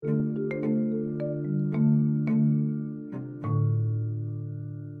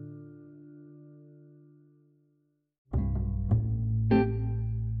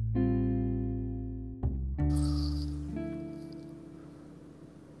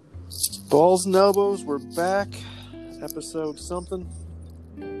Balls and elbows, we're back. Episode something.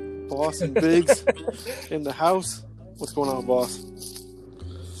 Boss and Biggs in the house. What's going on, boss?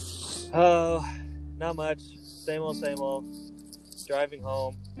 Oh, not much. Same old. Driving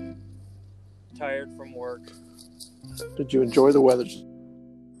home. Tired from work. Did you enjoy the weather?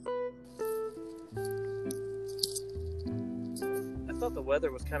 I thought the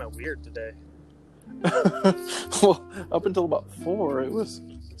weather was kind of weird today. Well, up until about 4, it was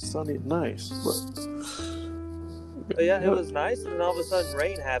sunny and nice. But yeah, it was nice, and then all of a sudden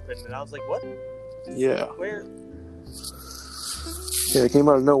rain happened, and I was like, what? Yeah. Where? Yeah, it came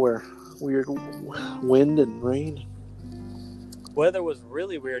out of nowhere. Weird wind and rain. Weather was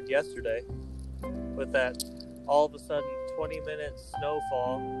really weird yesterday with that all of a sudden 20-minute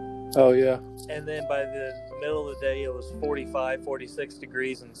snowfall. Oh, yeah. And then by the middle of the day, it was 45, 46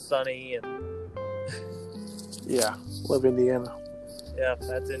 degrees and sunny. And Yeah, love Indiana. yeah,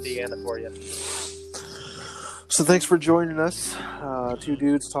 that's Indiana for you. So thanks for joining us. Two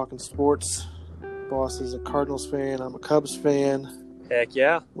dudes talking sports. Boss is a Cardinals fan. I'm a Cubs fan. Heck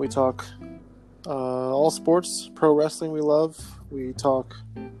yeah. We talk all sports, pro wrestling we love. We talk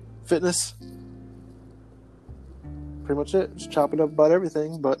fitness. Pretty much it. Just chopping up about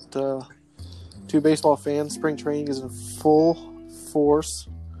everything. But two baseball fans. Spring training is in full force.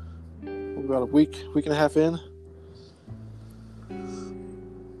 We're about a week and a half in.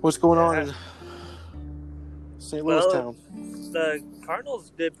 What's going on in St. Louis town? The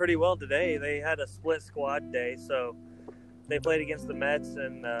Cardinals did pretty well today. They had a split squad day, so they played against the Mets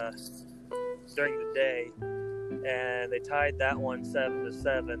and during the day, and they tied that one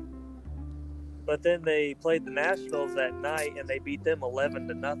 7-7. But then they played the Nationals that night, and they beat them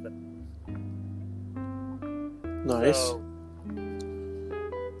 11-0. Nice.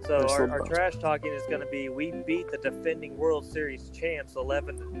 So our trash talking is going to be: we beat the defending World Series champs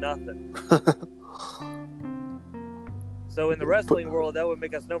 11-0. So in the wrestling world, that would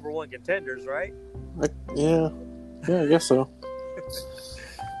make us number one contenders, right? Yeah, I guess so.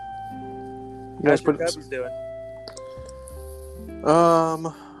 How's your Cubs doing?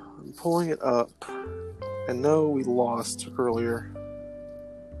 I'm pulling it up. I know we lost earlier.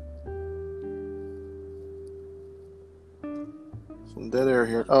 Some dead air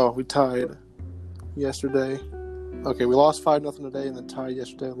here. Oh, we tied yesterday. Okay, we lost 5-0 today and then tied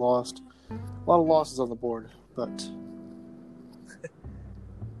yesterday and lost. A lot of losses on the board, but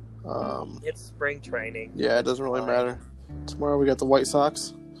it's spring training. Yeah, it doesn't really matter. Tomorrow we got the White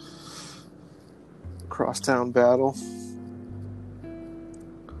Sox. Crosstown battle.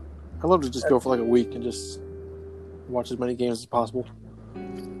 I love to just go for like a week and just watch as many games as possible.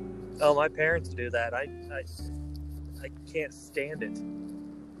 Oh, my parents do that. I can't stand it.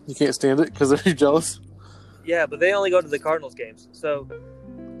 You can't stand it because they're jealous? Yeah, but they only go to the Cardinals games. So,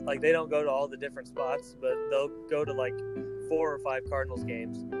 like, they don't go to all the different spots, but they'll go to, like, 4 or 5 Cardinals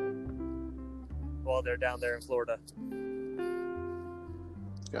games while they're down there in Florida.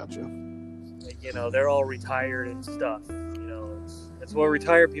 Gotcha. Like, you know, they're all retired and stuff. You know, it's what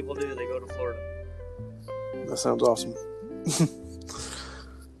retired people do. They go to Florida. That sounds awesome.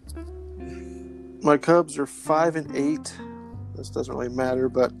 My Cubs are 5-8. This doesn't really matter,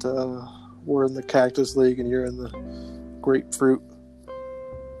 but we're in the Cactus League and you're in the Grapefruit.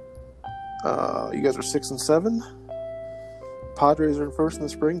 You guys are 6-7. Padres are in first in the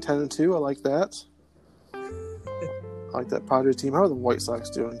spring, 10-2. I like that. I like that Padres team. How are the White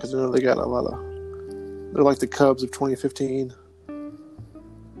Sox doing? Because I know they got a lot of. They're like the Cubs of 2015.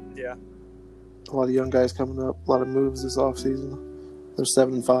 Yeah. A lot of young guys coming up. A lot of moves this offseason. They're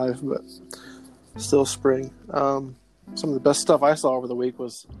 7-5, but still spring. Some of the best stuff I saw over the week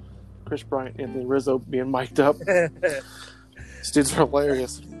was Chris Bryant, Anthony Rizzo being mic'd up. These dudes are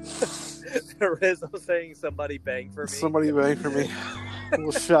hilarious. Rizzo saying somebody bang for me. Somebody bang for me. A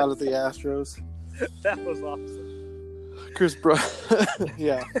little shot at the Astros. That was awesome. Chris Bryant.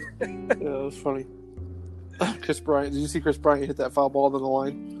 Yeah, it was funny. Chris Bryant. Did you see Chris Bryant hit that foul ball down the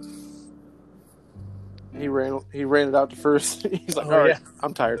line? He ran it out to first. He's like, all right, yeah.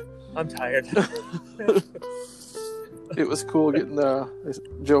 I'm tired. It was cool getting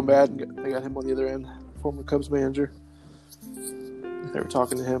Joe Madden. They got him on the other end, former Cubs manager. They were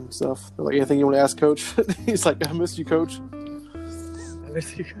talking to him and stuff. They're like, anything you want to ask, Coach? He's like, I miss you, Coach.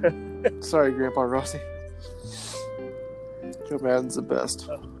 Sorry, Grandpa Rossi. Joe Madden's the best.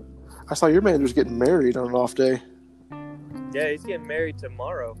 I saw your manager's getting married on an off day. Yeah, he's getting married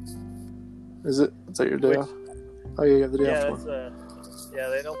tomorrow. Is it? Is that your day off? Oh, yeah, you have the day off tomorrow. Yeah,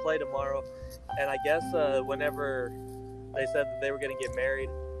 they don't play tomorrow. And I guess whenever they said that they were going to get married,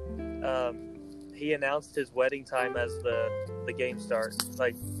 he announced his wedding time as the game starts.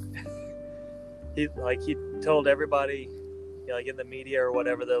 Like he told everybody, like in the media or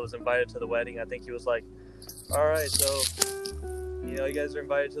whatever that was invited to the wedding. I think he was like, "All right, so you guys are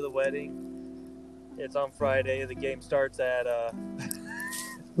invited to the wedding. It's on Friday. The game starts at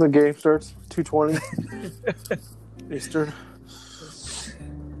The game starts 2:20 Eastern.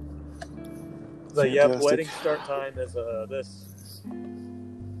 So yep, wedding start time is this.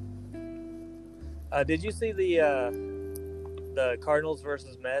 Did you see the Cardinals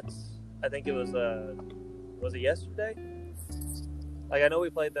versus Mets? I think it was it yesterday? Like I know we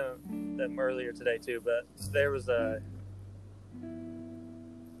played them earlier today too, but there was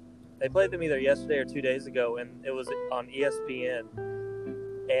they played them either yesterday or 2 days ago, and it was on ESPN,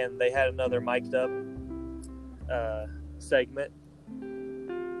 and they had another mic'd up segment.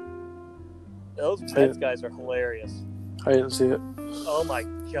 Those Mets guys are hilarious. I didn't see it. Oh my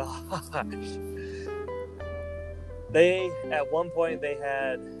gosh. They, at one point, they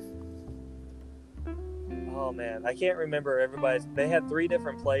had, oh man, I can't remember everybody's, they had 3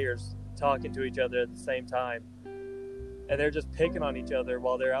 different players talking to each other at the same time. And they're just picking on each other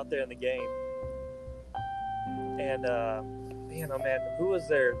while they're out there in the game. And, man, oh man, who was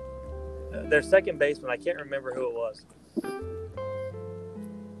their second baseman? I can't remember who it was.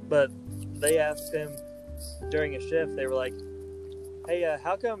 But they asked him during a shift, they were like, "Hey,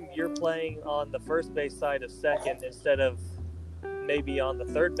 how come you're playing on the first base side of second instead of maybe on the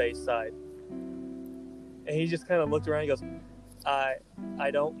third base side?" And he just kind of looked around and goes,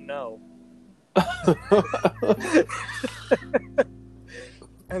 I don't know.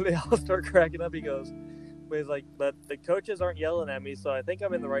 And they all start cracking up. He goes, but he's like, "But the coaches aren't yelling at me, so I think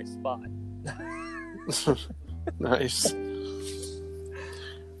I'm in the right spot." Nice.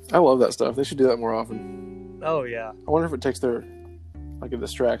 I love that stuff. They should do that more often. Oh, yeah. I wonder if it takes it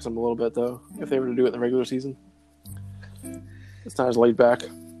distracts them a little bit, though, if they were to do it in the regular season. It's not as laid back.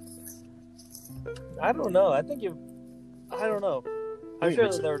 I don't know. I don't know. I'm sure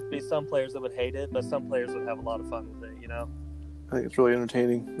that there would be some players that would hate it, but some players would have a lot of fun with it, I think it's really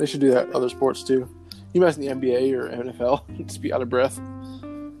entertaining. They should do that in other sports, too. You imagine the NBA or NFL just be out of breath.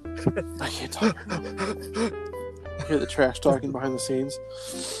 I can't talk. Hear the trash talking behind the scenes.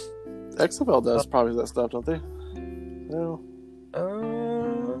 XFL does probably that stuff, don't they? No.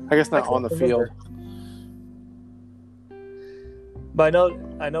 I guess not on the field. But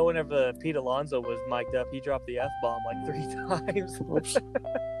I know whenever Pete Alonso was mic'd up, he dropped the F-bomb like 3 times. Whoops.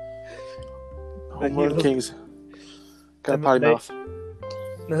 Home run Kings. Got a potty mouth.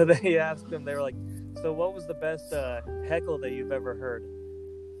 No, they asked him, they were like, "So what was the best heckle that you've ever heard?"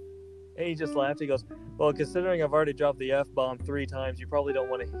 And he just laughed. He goes, "Well, considering I've already dropped the F-bomb 3 times, you probably don't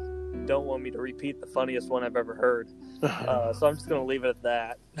want me to repeat the funniest one I've ever heard. So I'm just going to leave it at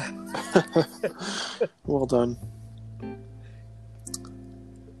that." Well done.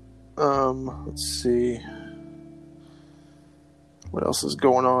 Let's see. What else is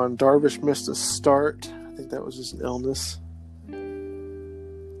going on? Darvish missed a start. I think that was just an illness.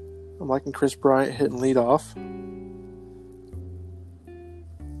 I'm liking Chris Bryant hitting leadoff.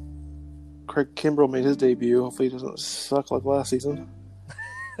 Craig Kimbrell made his debut. Hopefully he doesn't suck like last season.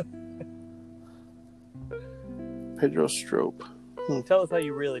 Pedro Strop. Tell us how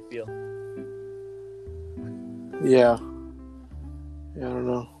you really feel. Yeah, I don't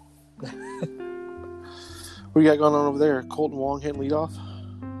know. What do you got going on over there? Colton Wong hitting leadoff?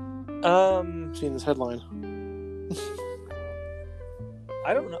 Seeing this headline.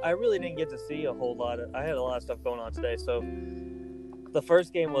 I don't know. I really didn't get to see a whole lot. I had a lot of stuff going on today. So the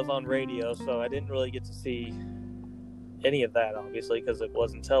first game was on radio, so I didn't really get to see any of that, obviously, because it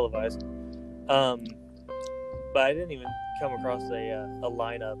wasn't televised. But I didn't even come across a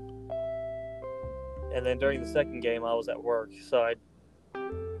lineup. And then during the second game, I was at work, so I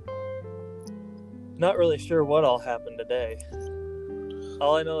not really sure what all happened today.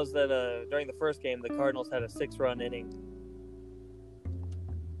 All I know is that during the first game, the Cardinals had a 6-run inning.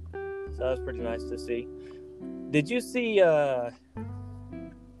 So that was pretty nice to see. Did you see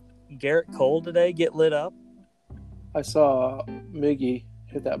Garrett Cole today get lit up? I saw Miggy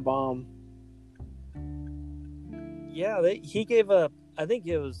hit that bomb. Yeah, he gave up. I think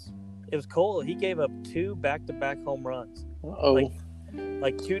it was Cole. He gave up 2 back-to-back home runs. Uh-oh.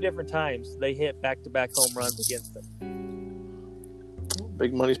 Like 2 different times, they hit back-to-back home runs against them.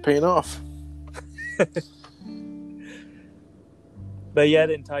 Big money's paying off. But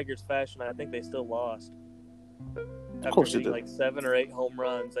yet, in Tigers fashion, I think they still lost. Of course they did. Like 7 or 8 home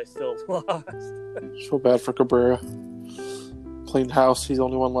runs, they still lost. So bad for Cabrera. Cleaned house. He's the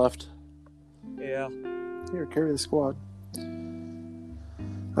only one left. Yeah. Here, carry the squad.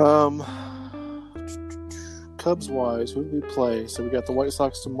 Cubs-wise, who do we play? So we got the White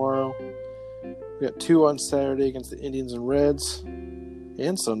Sox tomorrow. We got 2 on Saturday against the Indians and Reds.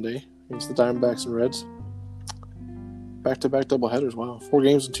 And Sunday against the Diamondbacks and Reds. Back-to-back doubleheaders. Wow. 4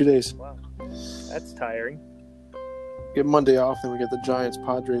 games in 2 days. Wow. That's tiring. Get Monday off, then we get the Giants,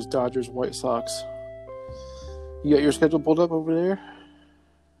 Padres, Dodgers, White Sox. You got your schedule pulled up over there?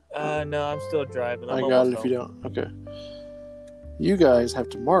 No, I'm still driving. I got it if you don't. Okay. You guys have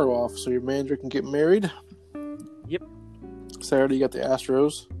tomorrow off so your manager can get married. Yep. Saturday, you got the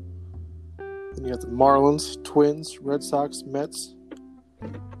Astros. Then you got the Marlins, Twins, Red Sox, Mets.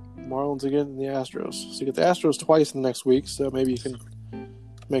 Marlins again, and the Astros. So you get the Astros twice in the next week, so maybe you can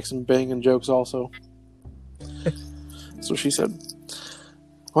make some banging jokes also. That's what she said.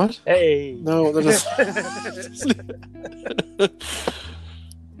 What? Hey. No, they're just...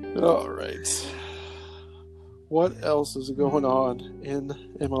 All right. What else is going on in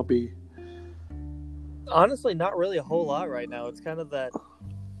MLB? Honestly, not really a whole lot right now. It's kind of that,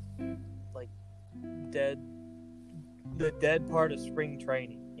 like, the dead part of spring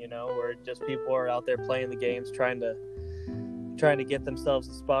training, you know, where just people are out there playing the games, trying to get themselves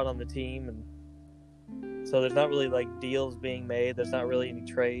a spot on the team, and so there's not really like deals being made. There's not really any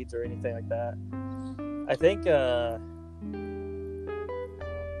trades or anything like that. I think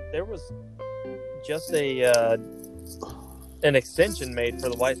there was just an extension made for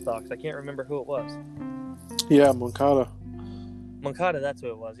the White Sox. I can't remember who it was. Yeah, Moncada. Moncada, that's who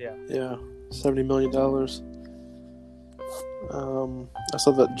it was, yeah. Yeah, $70 million. I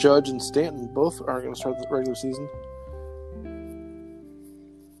saw that Judge and Stanton both aren't going to start the regular season.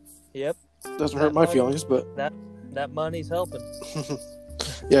 Yep. Doesn't hurt my feelings, but... That money's helping.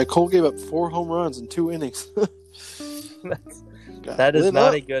 Yeah, Cole gave up 4 home runs in 2 innings. That is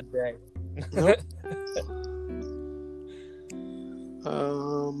not a good day. Nope.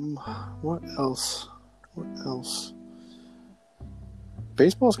 What else?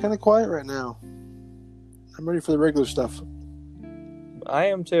 Baseball's kind of quiet right now. I'm ready for the regular stuff. I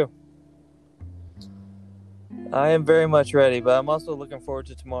am too. I am very much ready, but I'm also looking forward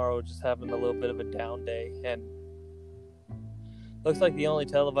to tomorrow, just having a little bit of a down day. And looks like the only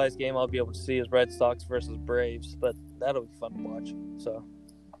televised game I'll be able to see is Red Sox versus Braves, but that'll be fun to watch. So,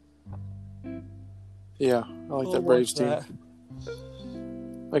 yeah, I like that Braves team.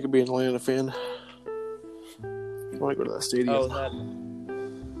 I could be an Atlanta fan. I want to go to that stadium. Oh,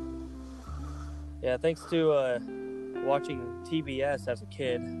 yeah, thanks to watching TBS as a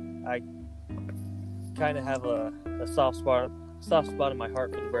kid, I kind of have a soft spot in my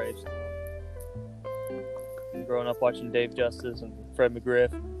heart for the Braves. Growing up watching Dave Justice and Fred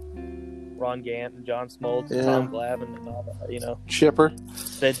McGriff, Ron Gant and John Smoltz, and Tom Glavine and all that, you know. Chipper.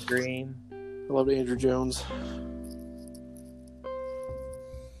 Sid Green. I loved Andrew Jones.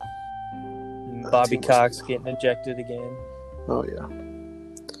 Bobby Cox getting ejected again. Oh, yeah.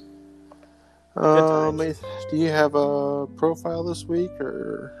 Do you have a profile this week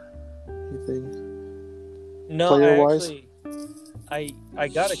or anything? No, player-wise? I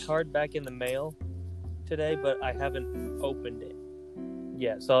got a card back in the mail today, but I haven't opened it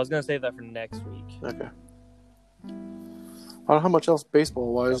yet. So I was going to save that for next week. Okay. I don't know how much else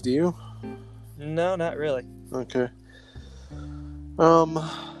baseball-wise do you? No, not really. Okay.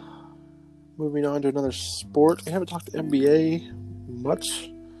 Moving on to another sport. We haven't talked to NBA much.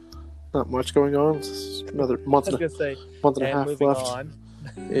 Not much going on. It's another month and a half left. On.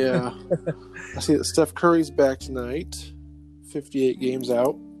 Yeah. I see that Steph Curry's back tonight. 58 games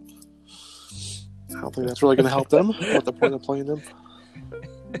out. I don't think that's really going to help them. What's the point of playing them?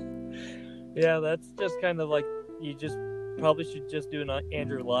 Yeah, that's just kind of like you just probably should just do an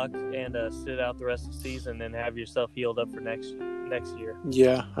Andrew Luck and sit out the rest of the season and have yourself healed up for next year.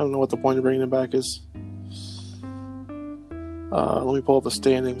 Yeah, I don't know what the point of bringing him back is. Let me pull up the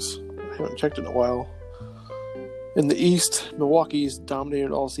standings. I haven't checked in a while. In the East, Milwaukee's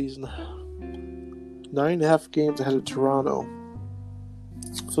dominated all season. 9.5 games ahead of Toronto.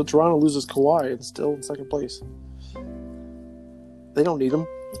 So Toronto loses Kawhi and still in second place. They don't need him.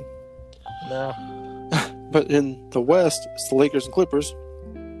 No. But in the West, it's the Lakers and Clippers.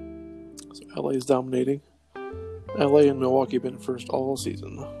 So LA is dominating. LA and Milwaukee have been first all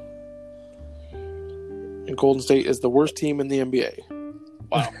season. And Golden State is the worst team in the NBA.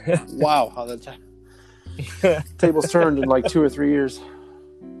 Wow. Wow. How that tables turned in like 2 or 3 years.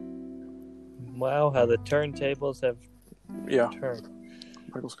 Wow, how the turntables have turned.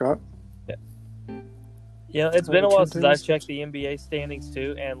 Michael Scott. Yeah. You know, it's been a while since I've checked the NBA standings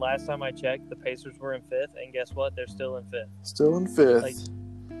too, and last time I checked, the Pacers were in 5th, and guess what? They're still in 5th. Still in 5th. Like,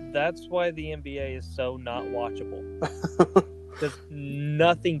 that's why the NBA is so not watchable. Because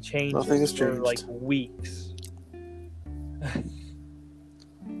nothing changes Nothing has for changed. like weeks.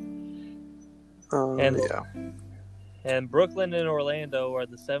 Yeah. And Brooklyn and Orlando are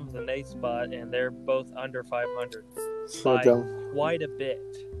the 7th and 8th spot, and they're both under 500 So by down. quite a bit.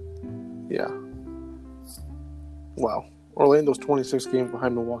 Yeah. Wow. Orlando's 26 games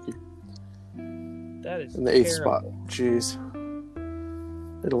behind Milwaukee That is in the 8th spot. terrible. Jeez.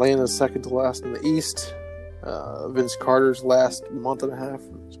 Atlanta's second to last in the East. Vince Carter's last month and a half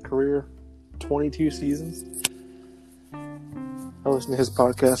of his career, 22 seasons. I listened to his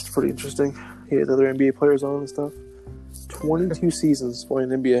podcast. It's pretty interesting. He had other NBA players on and stuff. 22 seasons playing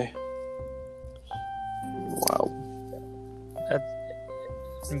NBA. Wild.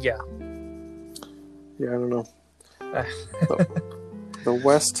 Yeah. Yeah, I don't know. The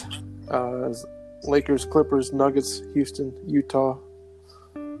West is Lakers, Clippers, Nuggets, Houston, Utah,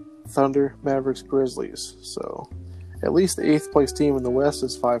 Thunder, Mavericks, Grizzlies. So at least the 8th place team in the West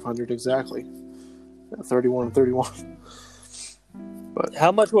is 500 exactly. 31-31. But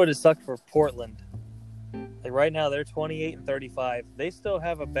How much would it suck for Portland? Like right now, they're 28-35. They still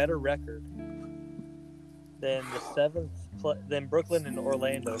have a better record than the 7th, than Brooklyn and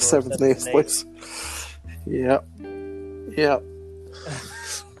Orlando. 7th and 8th place. Yep. Yep.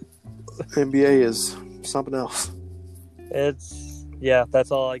 NBA is something else.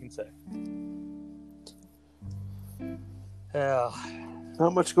 That's all I can say. Yeah.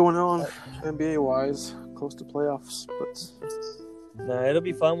 Not much going on NBA wise. Close to playoffs, but No, it'll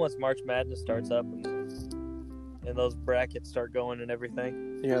be fun once March Madness starts up and those brackets start going and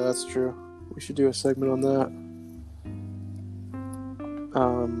everything. yeah, that's true. We should do a segment on that.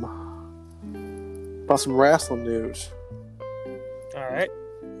 About some wrestling news. All right.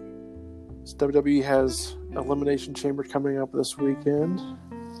 So WWE has Elimination Chamber coming up this weekend.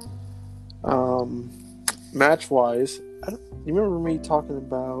 Match wise, you remember me talking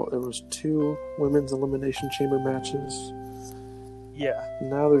about there was 2 women's Elimination Chamber matches? Yeah.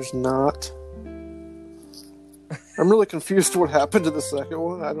 Now there's not. I'm really confused what happened to the second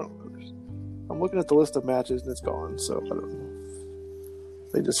one. I'm looking at the list of matches and it's gone, so I don't know.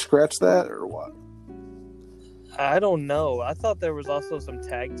 They just scratched that or what? I don't know. I thought there was also some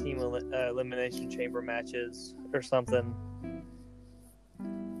tag team elimination chamber matches or something.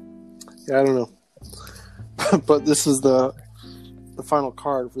 Yeah, I don't know. But this is the final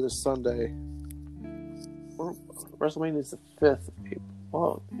card for this Sunday. WrestleMania is the 5th.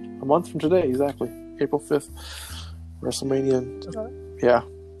 Well, a month from today, exactly. April 5th. WrestleMania. Yeah.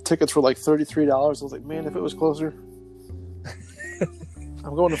 Tickets were like $33. I was like, man, if it was closer.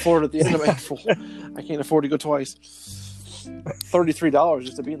 I'm going to Florida at the end of April. I can't afford to go twice. $33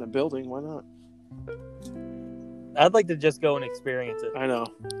 just to be in the building. Why not? I'd like to just go and experience it. I know.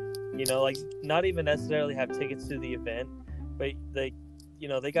 You know, like not even necessarily have tickets to the event, but they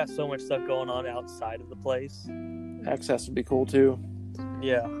got so much stuff going on outside of the place. Access would be cool too.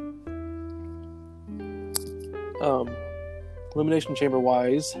 Yeah. Elimination Chamber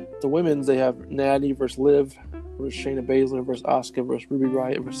wise, the women's, they have Natty versus Liv versus Shayna Baszler versus Asuka versus Ruby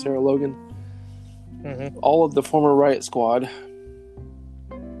Riott versus Sarah Logan. Mm-hmm. All of the former Riott squad.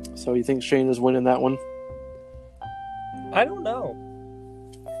 So you think Shayna's winning that one? I don't know.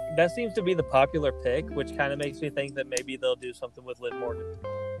 That seems to be the popular pick, which kind of makes me think that maybe they'll do something with Liv Morgan.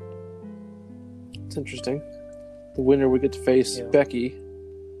 It's interesting. The winner would get to face Becky.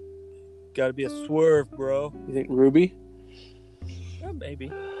 Got to be a swerve, bro. You think Ruby? Yeah,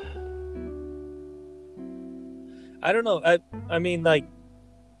 maybe. I don't know. I mean, like,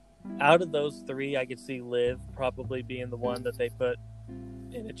 out of those 3, I could see Liv probably being the one that they put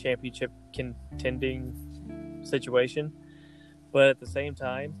in a championship contending situation. But at the same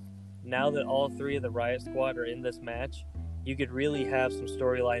time, now that all 3 of the Riott Squad are in this match, you could really have some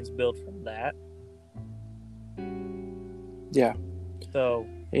storylines built from that. Yeah. So,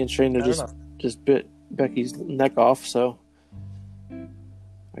 and Shayna just bit Becky's neck off, so I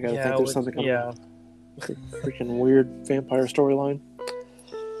gotta think there's something coming. Yeah. Freaking weird vampire storyline.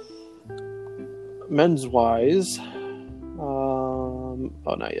 Men's wise,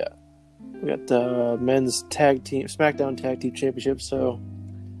 not yet. We got the men's SmackDown Tag Team Championship. So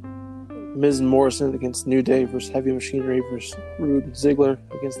Miz and Morrison against New Day versus Heavy Machinery versus Rude and Ziggler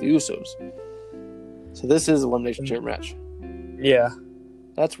against the Usos. So this is an Elimination Chamber match. Yeah.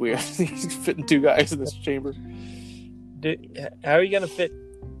 That's weird. He's fitting 2 guys in this chamber. How are you going to fit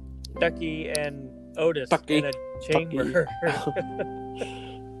Ducky and Otis in a chamber?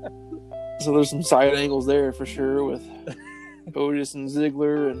 So there's some side angles there for sure with Otis and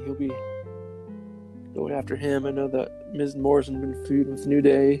Ziggler, and he'll be going after him. I know that Miz and Morrison have been feuding with New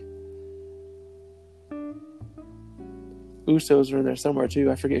Day. Usos are in there somewhere too.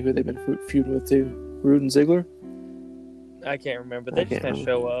 I forget who they've been feuding with too. Rude and Ziggler? I can't remember. I They just can't kind of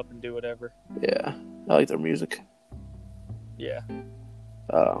remember. show up and do whatever. Yeah, I like their music. Yeah.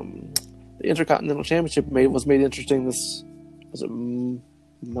 The Intercontinental Championship was made interesting. Was it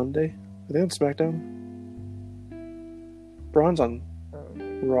Monday? I think it's SmackDown. Braun's on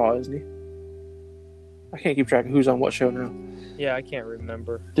Raw, isn't he? I can't keep track of who's on what show now. Yeah, I can't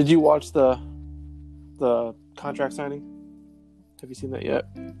remember. Did you watch the contract signing? Have you seen that yet?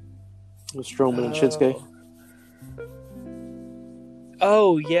 With Strowman and Shinsuke.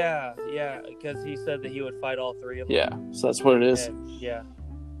 Oh, yeah, because he said that he would fight all three of them. Yeah, so that's what it is. And, yeah.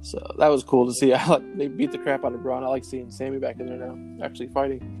 So that was cool to see. They beat the crap out of Braun. I like seeing Sammy back in there now, actually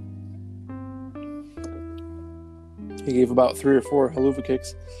fighting. He gave about 3 or 4 haluva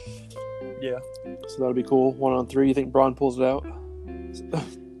kicks. Yeah. So that'll be cool. 1-on-3. You think Braun pulls it out?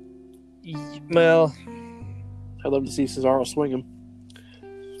 Well, I'd love to see Cesaro swing him.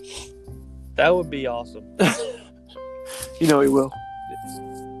 that would be awesome. You know he will.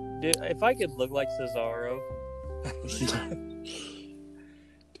 Dude, if I could look like Cesaro.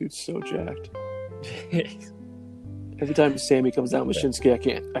 Dude's so jacked. Every time Sammy comes down with Shinsuke,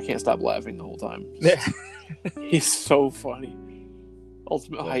 I can't stop laughing the whole time. He's so funny.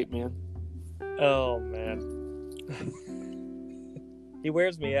 Ultimate hype, man. Oh, man. He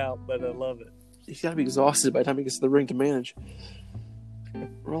wears me out, but I love it. He's got to be exhausted by the time he gets to the ring to manage.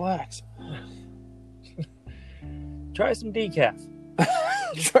 Relax. Try some decaf.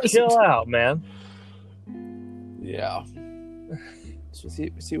 Try Chill out, man. Yeah. So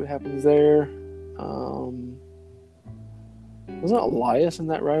see what happens there. Wasn't Elias in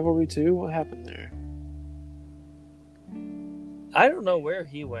that rivalry too? What happened there? I don't know where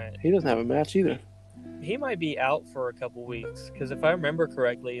he went. He doesn't have a match either. He might be out for a couple weeks because if I remember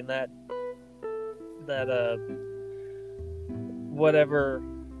correctly, in that whatever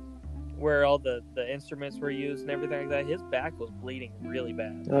where all the instruments were used and everything like that, his back was bleeding really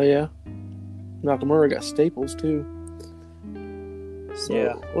bad. Oh yeah. Nakamura got staples too. So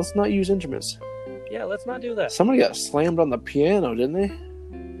Yeah. let's not use instruments. Yeah, let's not do that. Somebody got slammed on the piano, didn't they?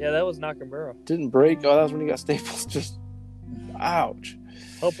 Yeah, that was Nakamura. Didn't break. Oh, that was when he got staples. Just ouch.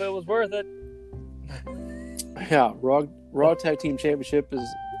 Hope it was worth it. Yeah, Raw Tag Team Championship is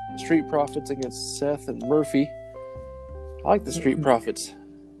Street Profits against Seth and Murphy. I like the Street Profits.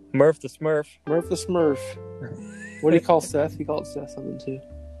 Murph the Smurf. Murph the Smurf. What do you call Seth? He called Seth something too.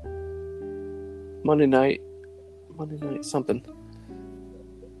 Monday night something.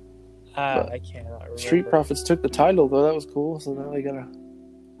 I cannot remember. Street Profits took the title though. That was cool. So now they got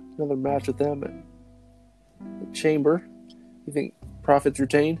another match with them at the Chamber. You think Profits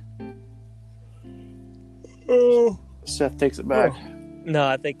retain? Seth takes it back. No,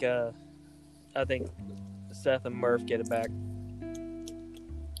 I think Seth and Murph get it back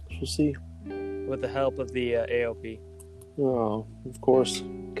We'll see. with the help of the AOP. Oh, of course.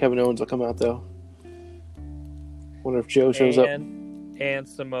 Kevin Owens will come out though. Wonder if Joe shows up. And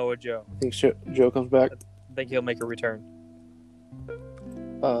Samoa Joe. Think Joe comes back. I think he'll make a return.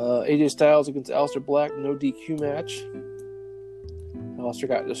 AJ Styles against Aleister Black, no DQ match. Aleister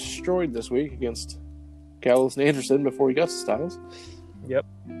got destroyed this week against Gallows and Anderson before he got to Styles. Yep.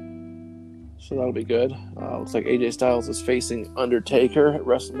 So that'll be good. Looks like AJ Styles is facing Undertaker at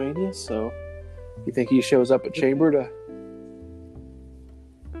WrestleMania. So you think he shows up at Chamber to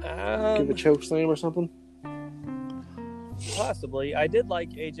give a choke slam or something? Possibly. I did like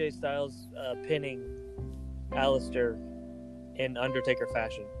AJ Styles pinning Aleister in Undertaker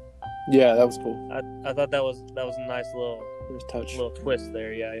fashion. Yeah, that was cool. I thought that was a nice little Touch. twist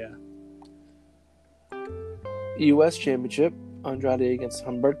there. Yeah. U.S. Championship, Andrade against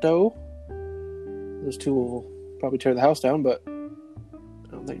Humberto. Those two will probably tear the house down, but I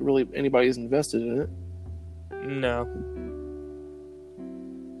don't think really anybody's invested in it. No.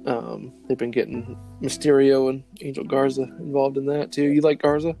 They've been getting Mysterio and Angel Garza involved in that too. You like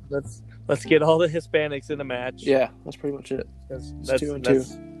Garza? Let's get all the Hispanics in a match. Yeah, that's pretty much it. That's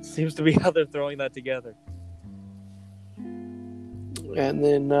 2-on-2. Seems to be how they're throwing that together. And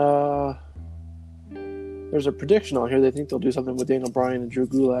then there's a prediction on here. They think they'll do something with Daniel Bryan and Drew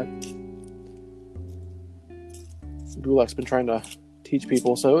Gulak. Gulak's been trying to teach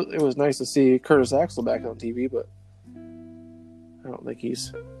people, so it was nice to see Curtis Axel back on TV, but I don't think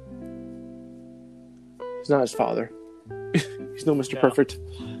he's not his father. He's no Mr. No. Perfect.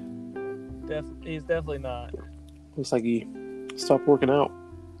 He's definitely not. Looks like he stopped working out.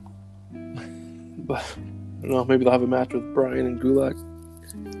 But I don't know, maybe they'll have a match with Bryan and Gulak.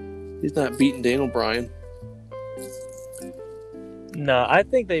 He's not beating Daniel Bryan. No, I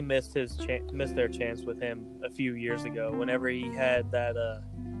think they missed their chance with him a few years ago. Whenever he had that,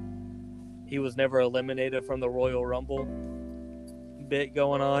 he was never eliminated from the Royal Rumble. bit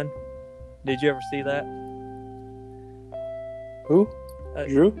going on. Did you ever see that? Who?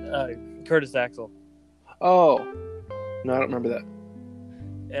 Drew? Curtis Axel. Oh, no, I don't remember that.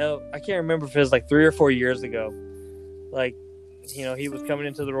 I can't remember if it was like 3 or 4 years ago. Like, he was coming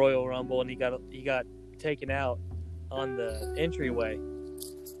into the Royal Rumble and he got taken out on the entryway.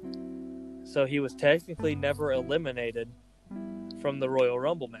 So he was technically never eliminated from the Royal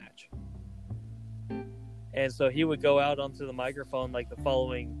Rumble match. And so he would go out onto the microphone like the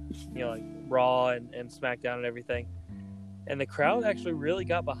following, like Raw and SmackDown and everything. And the crowd actually really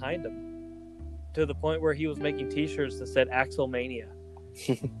got behind him to the point where he was making T-shirts that said Axelmania.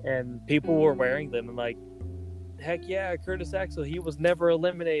 And people were wearing them and like, heck yeah, Curtis Axel, he was never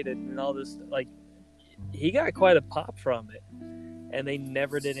eliminated and all this. Like, he got quite a pop from it. And they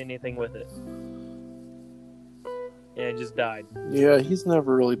never did anything with it. And it just died. Yeah, he's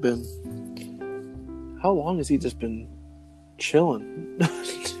never really been... How long has he just been chilling?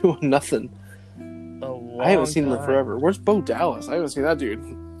 Doing nothing? I haven't seen him in forever. Where's Bo Dallas? I haven't seen that dude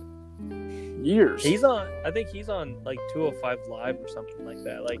in years. I think he's on like 205 Live or something like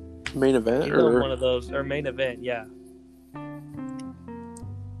that. Like main event he's or on one of those, or main event, yeah.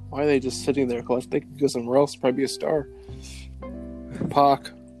 Why are they just sitting there? Cause they could go somewhere else, probably be a star. Pac.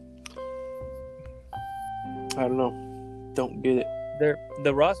 I don't know. Don't get it.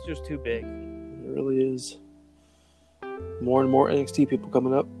 The roster's too big. It really is. More and more NXT people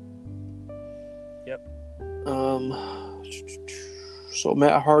coming up. Yep. So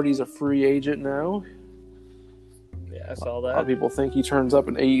Matt Hardy's a free agent now. Yeah, I saw that. A lot of people think he turns up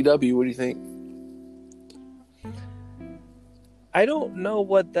in AEW. What do you think? I don't know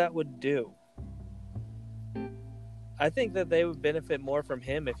what that would do. I think that they would benefit more from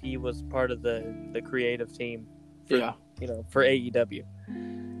him if he was part of the creative team for, for AEW.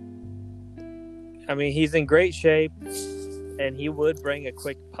 I mean, he's in great shape, and he would bring a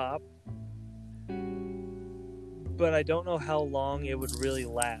quick pop. But I don't know how long it would really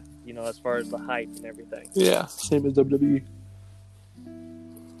last, as far as the hype and everything. Yeah, same as WWE.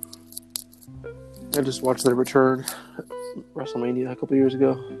 I just watched their return at WrestleMania a couple years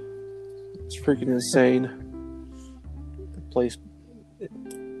ago. It's freaking insane. The place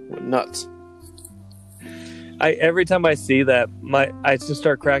went nuts. Every time I see that, I just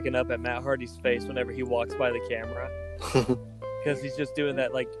start cracking up at Matt Hardy's face whenever he walks by the camera. Because he's just doing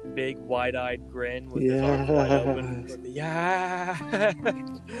that like big wide-eyed grin with his arms wide open. Yeah.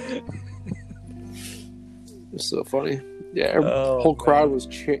 It's so funny. Yeah, the whole crowd was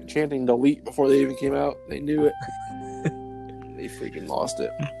chanting delete before they even came out. They knew it. They freaking lost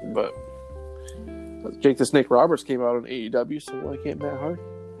it. But Jake the Snake Roberts came out on AEW, so why can't Matt Hardy?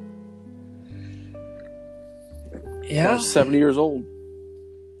 Yeah. 70 years old.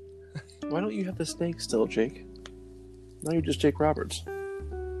 Why don't you have the snake still, Jake? Now you're just Jake Roberts.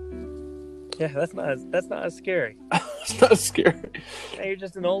 Yeah, that's not as scary. It's not scary. Now you're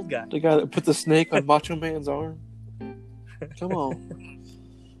just an old guy. The guy that put the snake on Macho Man's arm. Come on.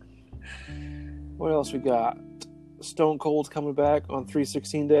 What else we got? Stone Cold's coming back on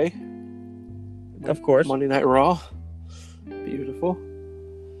 3/16 day. Of course. Monday Night Raw. Beautiful.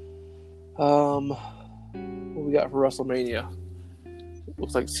 What we got for WrestleMania?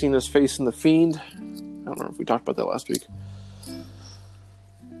 Looks like Cena's facing The Fiend. I don't know if we talked about that last week.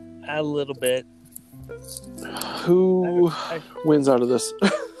 A little bit. Who wins out of this?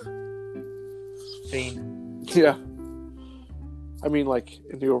 Fiend. Yeah. I mean, like,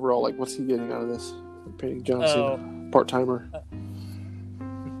 in the overall, like, what's he getting out of this? Painting Johnson, part-timer.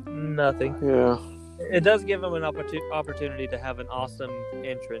 Nothing. Yeah. It does give him an opportunity to have an awesome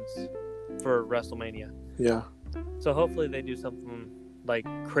entrance for WrestleMania. Yeah. So hopefully they do something, like,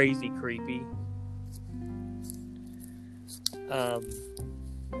 crazy creepy.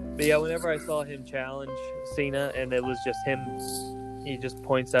 But yeah, whenever I saw him challenge Cena and it was just him, he just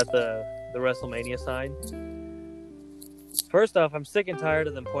points at the WrestleMania sign. First off, I'm sick and tired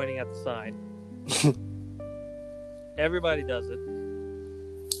of them pointing at the sign. Everybody does it.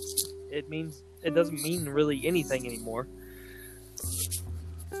 It doesn't mean really anything anymore.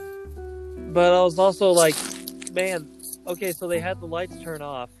 But I was also like, man, okay, so they had the lights turn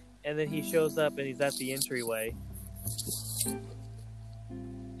off, and then he shows up and he's at the entryway.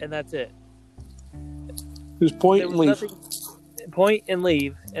 And that's it. Just point and leave. Point and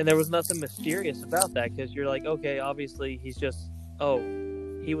leave, and there was nothing mysterious about that, because you're like, okay, obviously he's just,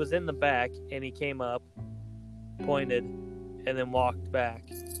 he was in the back, and he came up, pointed, and then walked back.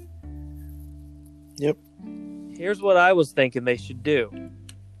 Yep. Here's what I was thinking they should do.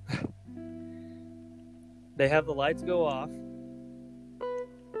 They have the lights go off,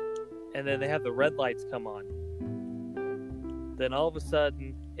 and then they have the red lights come on. Then all of a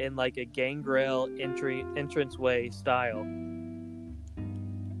sudden, in like a Gangrel entranceway style,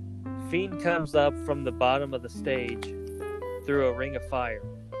 Fiend comes up from the bottom of the stage through a ring of fire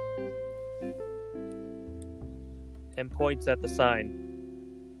and points at the sign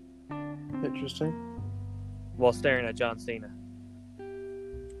Interesting. while staring at John Cena.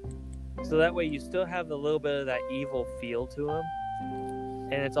 So that way you still have a little bit of that evil feel to him.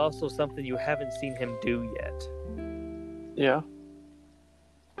 And it's also something you haven't seen him do yet. Yeah.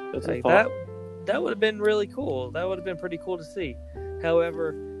 That's a Like thought. that would have been really cool. That would have been pretty cool to see.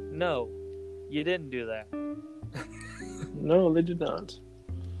 However, no, you didn't do that. No, they did not.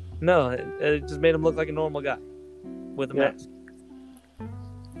 No, it just made him look like a normal guy with a Yeah. mask.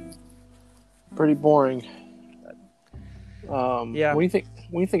 Pretty boring. Yeah. When do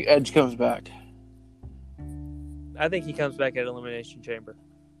you think Edge comes back? I think he comes back at Elimination Chamber.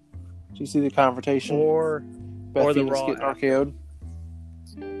 Do you see the confrontation? Or Beth the Phoenix Raw getting after. RKO'd?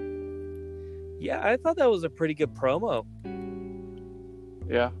 yeah, I thought that was a pretty good promo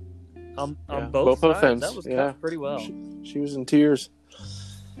Yeah. on Yeah. both sides. offense. That was Yeah. cut pretty well. She was in tears.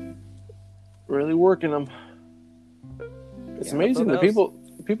 Really working them. It's Yeah, amazing but that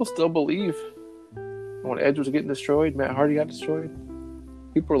that people still believe when Edge was getting destroyed, Matt Hardy got destroyed.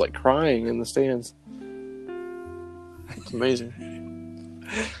 People were like crying in the stands. It's amazing.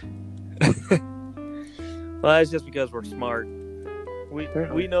 Well, that's just because we're smart.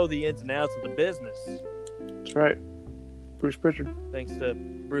 Apparently. We know the ins and outs of the business, That's right. Bruce Pritchard. thanks to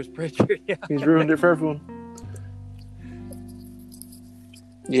Bruce Pritchard. Yeah. He's ruined it for everyone.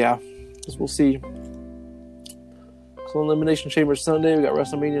 Yeah. Guess we'll see. So Elimination Chamber Sunday. We got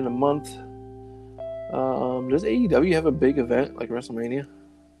WrestleMania in a month. Does AEW have a big event like WrestleMania?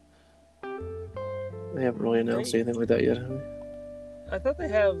 They haven't really announced anything like that yet, have they? I thought they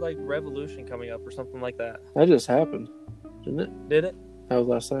have like Revolution coming up or something like that. That just happened, didn't it? Did it? That was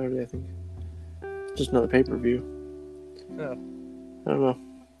last Saturday, I think. Just another pay-per-view. Oh. I don't know.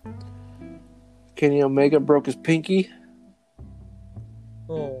 Kenny Omega broke his pinky.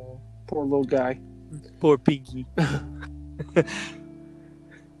 Oh, Poor little guy. poor Pinky.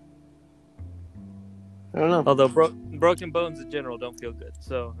 I don't know. Although broken bones in general don't feel good.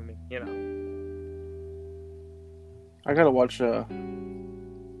 So, I mean, you know. I gotta watch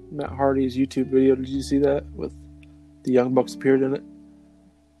Matt Hardy's YouTube video. Did you see that? With the Young Bucks appeared in it.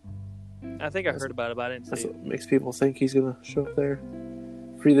 I think I heard about it, but I didn't That's see it. what makes people think he's gonna show up there.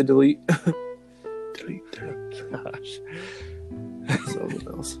 Free the delete. delete. Gosh. Something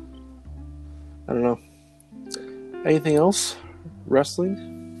else. I don't know. Anything else?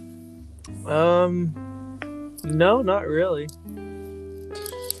 Wrestling? No, not really.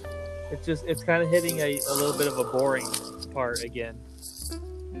 It's kind of hitting a little bit of a boring part again.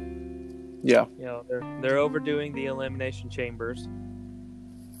 Yeah. You know, they're overdoing the Elimination Chambers.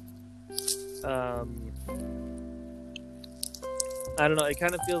 I don't know. It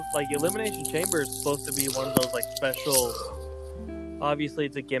kind of feels like Elimination Chamber is supposed to be one of those like special. Obviously,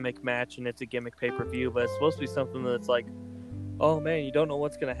 it's a gimmick match and it's a gimmick pay-per-view, but it's supposed to be something that's like, oh man, you don't know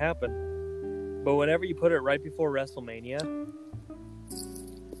what's going to happen. But whenever you put it right before WrestleMania,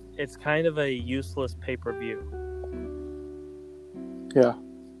 it's kind of a useless pay-per-view Yeah.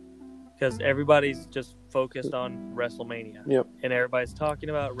 because everybody's just focused on WrestleMania. Yep. And everybody's talking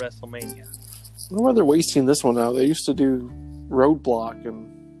about WrestleMania. I wonder why they're wasting this one now. They used to do Roadblock and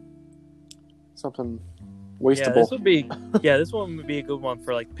something wastable. This one would be a good one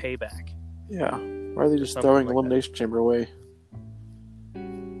for like Payback. Yeah. Why are they just Something throwing like Elimination Chamber away a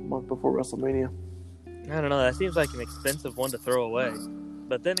month before WrestleMania? I don't know. That seems like an expensive one to throw away.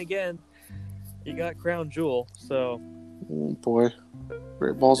 But then again, you got Crown Jewel, so. Oh, boy.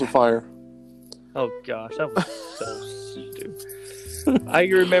 Great Balls of Fire. Oh gosh, that was so stupid. I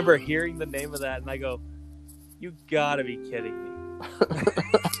remember hearing the name of that, and I go, "You gotta be kidding me!"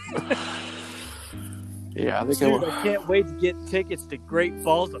 Yeah, I think Dude, I can't wait to get tickets to Great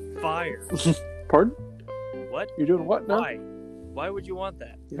Balls of Fire. Pardon? What? You're doing what now? Why? Why would you want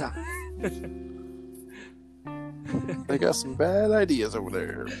that? Yeah. They got some bad ideas over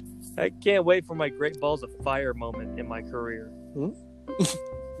there. I can't wait for my Great Balls of Fire moment in my career.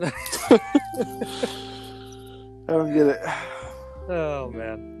 I don't get it. Oh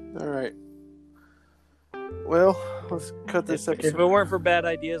man. All right. Well, let's cut this If episode. it weren't for bad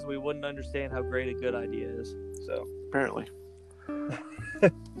ideas, we wouldn't understand how great a good idea is. So Apparently.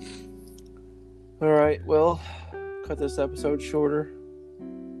 All right. Well, cut this episode shorter.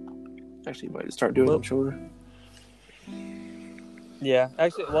 Actually, you might just start doing them shorter. yeah,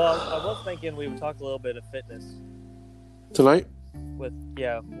 actually, well, I was thinking we would talk a little bit of fitness Tonight? with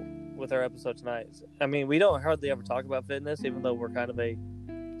with our episode tonight. I mean, we don't hardly ever talk about fitness, even though we're kind of a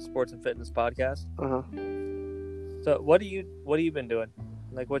sports and fitness podcast. So what do you been doing?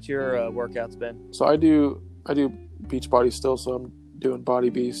 Like, what's your workouts been? So I do Beachbody still, so I'm doing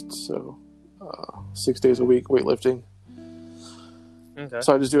Body Beast, so 6 days a week weightlifting. Okay.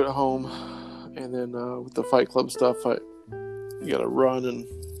 So I just do it at home, and then with the Fight Club stuff, you gotta run, and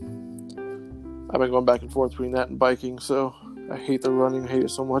I've been going back and forth between that and biking. So I hate the running. I hate it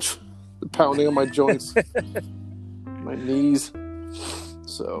so much. The pounding on my joints, my knees.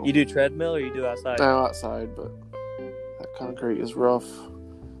 So You do treadmill or you do outside? now outside, but that concrete is rough.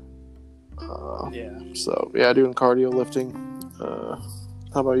 Yeah. So yeah, doing cardio lifting.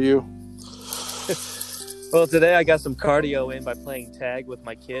 How about you? Well, today I got some cardio in by playing tag with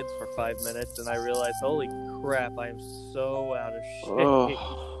my kids for 5 minutes, and I realized, holy crap, I am so out of shape.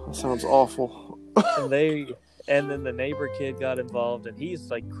 Oh, that sounds awful. And then the neighbor kid got involved, and he's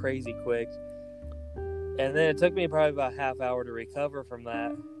like crazy quick. And then it took me probably about half hour to recover from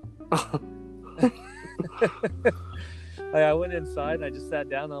that. Like, I went inside and I just sat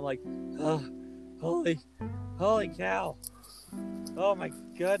down and I'm like, oh, holy cow. Oh my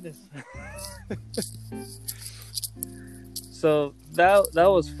goodness. So that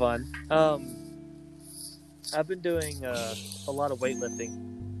was fun. I've been doing a lot of weightlifting.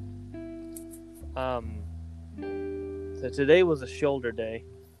 So today was a shoulder day,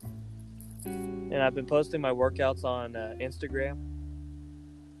 and I've been posting my workouts on Instagram.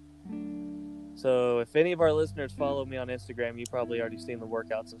 So if any of our listeners follow me on Instagram, you probably already seen the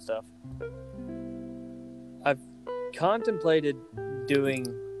workouts and stuff. I've contemplated doing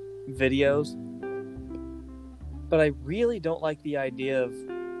videos, but I really don't like the idea of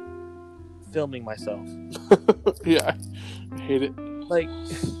filming myself. Yeah, I hate it. Like,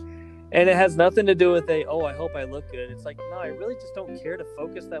 and it has nothing to do with I hope I look good. It's like, no, I really just don't care to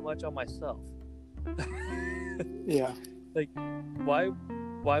focus that much on myself. Yeah. Like, why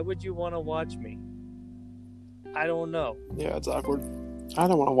would you want to watch me? I don't know. Yeah, it's awkward. I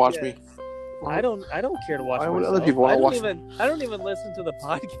don't want to watch me. I don't care to watch Why myself. would other people want to watch me? I don't even listen to the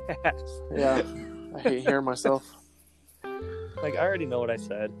podcast. Yeah. I hate hearing myself. Like, I already know what I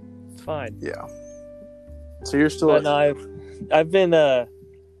said. It's fine. Yeah. So you're still But no, I've been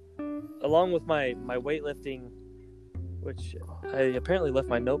along with my weightlifting, which I apparently left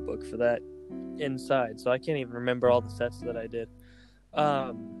my notebook for that inside, so I can't even remember all the sets that I did.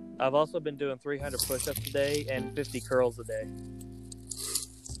 I've also been doing 300 push-ups a day and 50 curls a day.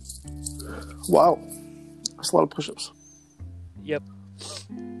 Wow. That's a lot of push-ups. Yep.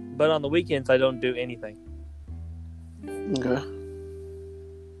 But on the weekends, I don't do anything. Okay.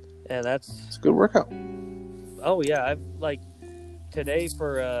 And It's a good workout. Oh yeah, I've like today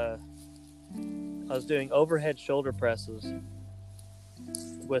for I was doing overhead shoulder presses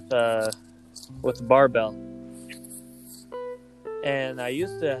with barbell. And I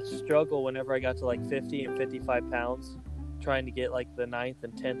used to struggle whenever I got to like 50 and 55 pounds trying to get like the 9th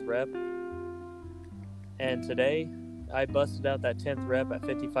and 10th rep. And today I busted out that 10th rep at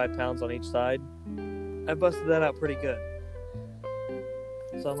 55 pounds on each side. I busted that out pretty good.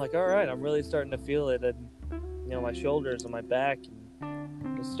 So I'm like, all right, I'm really starting to feel it, and my shoulders and my back,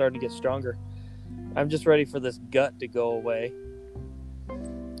 and it's starting to get stronger. I'm just ready for this gut to go away.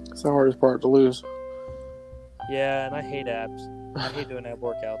 It's the hardest part to lose. Yeah, and I hate abs. I hate doing ab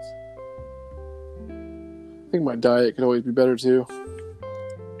workouts. I think my diet could always be better too.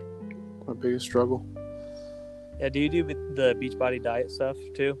 My biggest struggle. Yeah, do you do the Beachbody diet stuff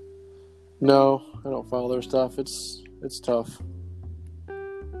too? No, I don't follow their stuff. It's tough.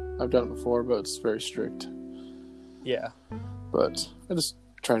 I've done it before, but it's very strict. Yeah. But I just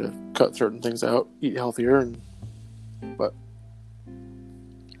try to cut certain things out, eat healthier, but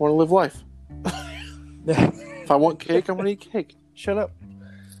I want to live life. If I want cake, I'm going to eat cake. Shut up.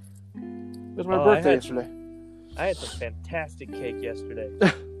 It was my birthday yesterday. I had some fantastic cake yesterday.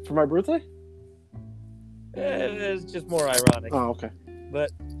 For my birthday? It's just more ironic. Oh, okay.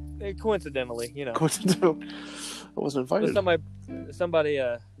 But coincidentally, Coincidental. I wasn't invited. Somebody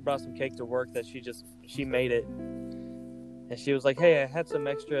brought some cake to work that she made it. And she was like, hey, I had some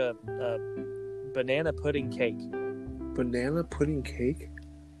extra banana pudding cake. Banana pudding cake?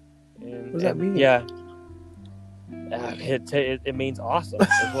 What does that mean? Yeah. It means awesome,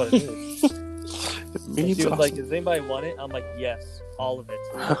 is what it is. It means she was awesome. like, does anybody want it? I'm like, yes, all of it.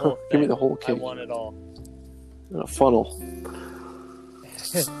 The whole thing. Give me the whole cake. I want it all. In a funnel.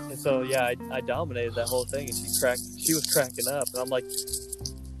 And so, yeah, I dominated that whole thing, and she was cracking up. And I'm like,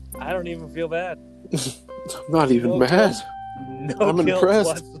 I don't even feel bad. I'm not even mad. No I'm guilt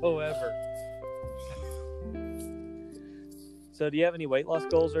impressed. whatsoever. So do you have any weight loss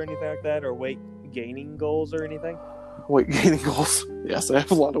goals or anything like that, or weight gaining goals or anything? Weight gaining goals? Yes, I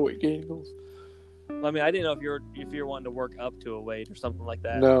have a lot of weight gaining goals. I mean, I didn't know if you're wanting to work up to a weight or something like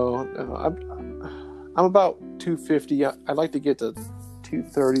that. No, I'm about 250. I'd like to get to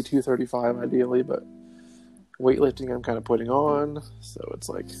 230, 235 ideally, but weightlifting I'm kind of putting on, so it's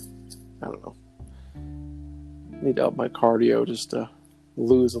like, I don't know. Need to up my cardio just to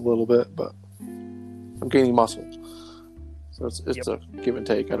lose a little bit, but I'm gaining muscle. So it's a give and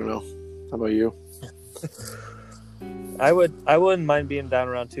take. I don't know. How about you? I wouldn't mind being down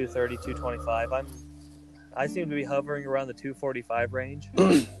around 230, 225. I seem to be hovering around the 245 range.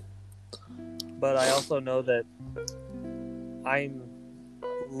 But I also know that I'm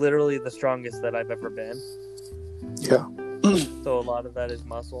literally the strongest that I've ever been. Yeah. So a lot of that is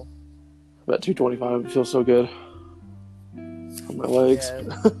muscle. About 225, it feels so good on my legs.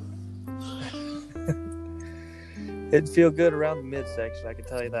 Yeah. It'd feel good around the midsection, I can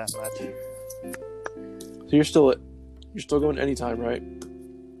tell you that much. So you're still going Anytime, right?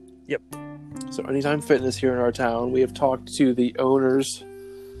 Yep. So Anytime Fitness here in our town, we have talked to the owners,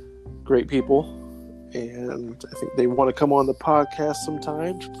 great people, and I think they want to come on the podcast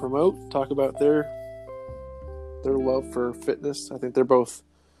sometime to promote, talk about their love for fitness. I think they're both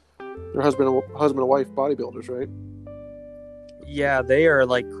husband and wife bodybuilders, right? Yeah, they are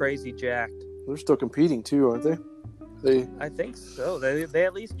like crazy jacked. They're still competing too, aren't they? I think so. They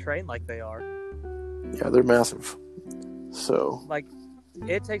at least train like they are. Yeah, they're massive. So like,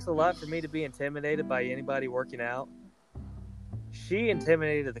 it takes a lot for me to be intimidated by anybody working out. She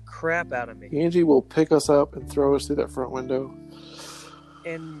intimidated the crap out of me. Angie will pick us up and throw us through that front window.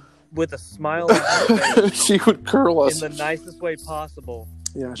 And with a smile on her face, she would curl us in the nicest way possible.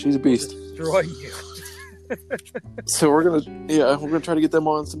 Yeah, she's a beast. Destroy you. So we're gonna try to get them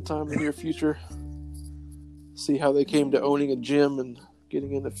on sometime in the near future. See how they came to owning a gym and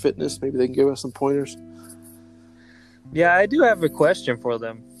getting into fitness. Maybe they can give us some pointers. Yeah, I do have a question for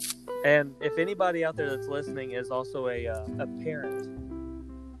them. And if anybody out there that's listening is also a parent,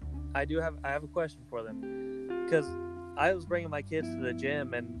 I have a question for them. Because I was bringing my kids to the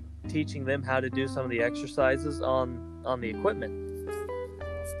gym and teaching them how to do some of the exercises on the equipment.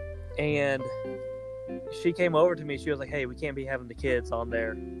 And she came over to me. She was like, "Hey, we can't be having the kids on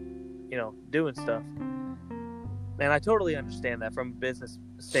there, doing stuff." And I totally understand that from a business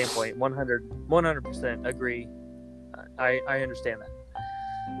standpoint. 100% agree. I understand that.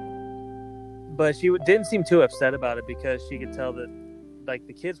 But she didn't seem too upset about it because she could tell that, like,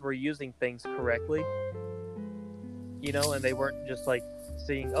 the kids were using things correctly, and they weren't just like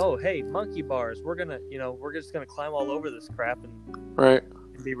seeing, "Oh, hey, monkey bars. We're just gonna climb all over this crap and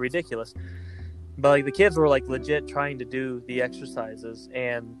be ridiculous." But like the kids were like legit trying to do the exercises,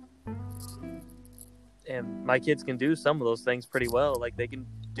 and my kids can do some of those things pretty well. Like they can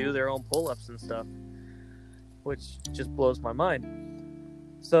do their own pull-ups and stuff, which just blows my mind.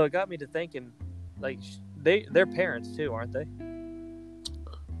 So it got me to thinking, like they're parents too, aren't they?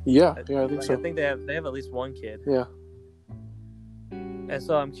 Yeah, I think so. I think they have at least one kid. Yeah. And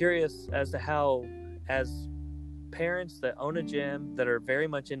so I'm curious as to how, as parents that own a gym that are very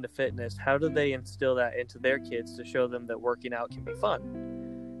much into fitness, how do they instill that into their kids to show them that working out can be fun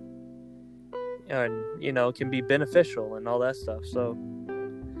and can be beneficial and all that stuff. So,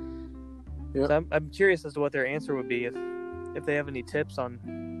 so I'm curious as to what their answer would be if they have any tips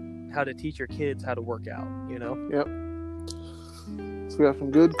on how to teach your kids how to work out. Yep. So we have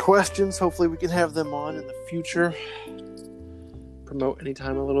some good questions. Hopefully we can have them on in the future. Promote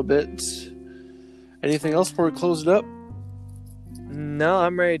Anytime a little bit. Anything else before we close it up? No,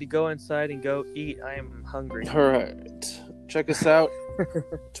 I'm ready to go inside and go eat. I am hungry. All right. Check us out.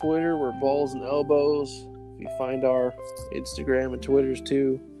 Twitter, we're Balls and Elbows. You find our Instagram and Twitters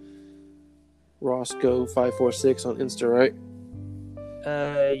too. Roscoe546 on Insta, right?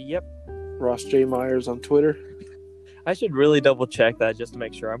 Yep. Ross J. Myers on Twitter. I should really double check that just to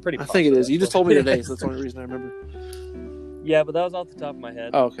make sure. I'm pretty I think it is. You just told me today, so that's the only reason I remember. Yeah, but that was off the top of my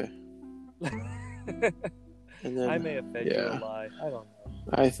head. Oh, okay. And then, I may have fed you a lie. I don't know.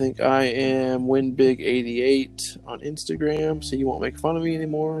 I think I am WinBig88 on Instagram, so you won't make fun of me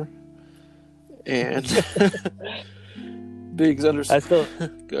anymore. And Biggs underscore.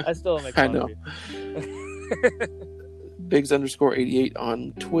 I still make fun of you. Biggs_88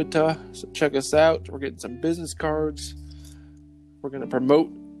 on Twitter. So check us out. We're getting some business cards. We're going to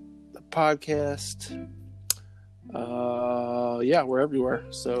promote the podcast. We're everywhere.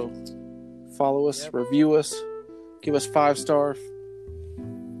 So follow us, review us, give us 5-star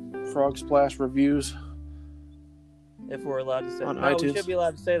Frog Splash reviews. If we're allowed to say On no, iTunes. we should be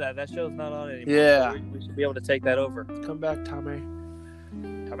allowed to say that. That show's not on anymore. Yeah. So we should be able to take that over. Come back, Tommy.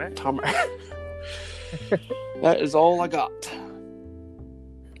 Tommy? Tommy. That is all I got.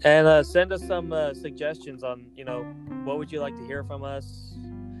 And send us some suggestions on, what would you like to hear from us?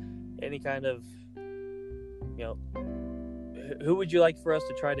 Any kind of, who would you like for us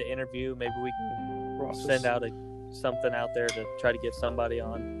to try to interview? Maybe we can send out something out there to try to get somebody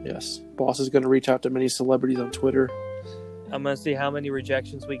on. Yes. Boss is going to reach out to many celebrities on Twitter. I'm going to see how many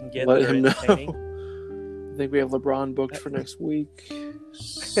rejections we can get Let that are him know. entertaining. I think we have LeBron booked for next week.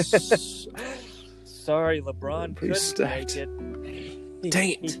 Sorry, LeBron Pretty couldn't stacked. make it.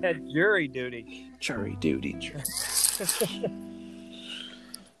 Dang it. He had jury duty. Jury duty.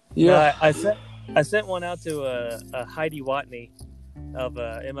 Yeah, I sent one out to a Heidi Watney of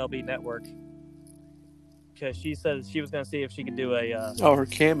MLB Network because she said she was going to see if she could do a her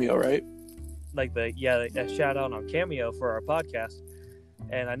cameo, right? a shout out on Cameo for our podcast,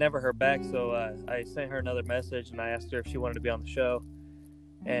 and I never heard back. So I sent her another message and I asked her if she wanted to be on the show,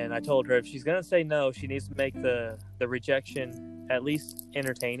 and I told her if she's going to say no, she needs to make the rejection at least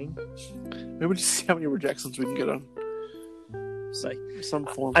entertaining. Maybe we just see how many rejections we can get on So some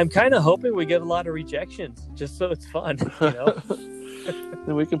form. I'm kind of hoping we get a lot of rejections just so it's fun,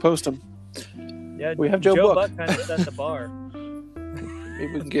 Then we can post them. Yeah, We have Joe Buck. Buck kind of set the bar.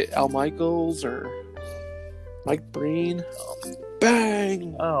 Maybe we can get Al Michaels or Mike Breen.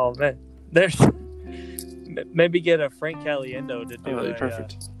 Bang! Oh man, there's maybe get a Frank Caliendo to do that'd be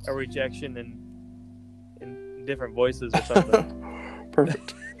perfect. A rejection in different voices or something.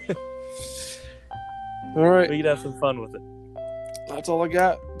 Perfect. All right. We could have some fun with it. That's all I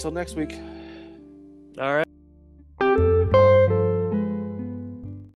got. Until next week. All right.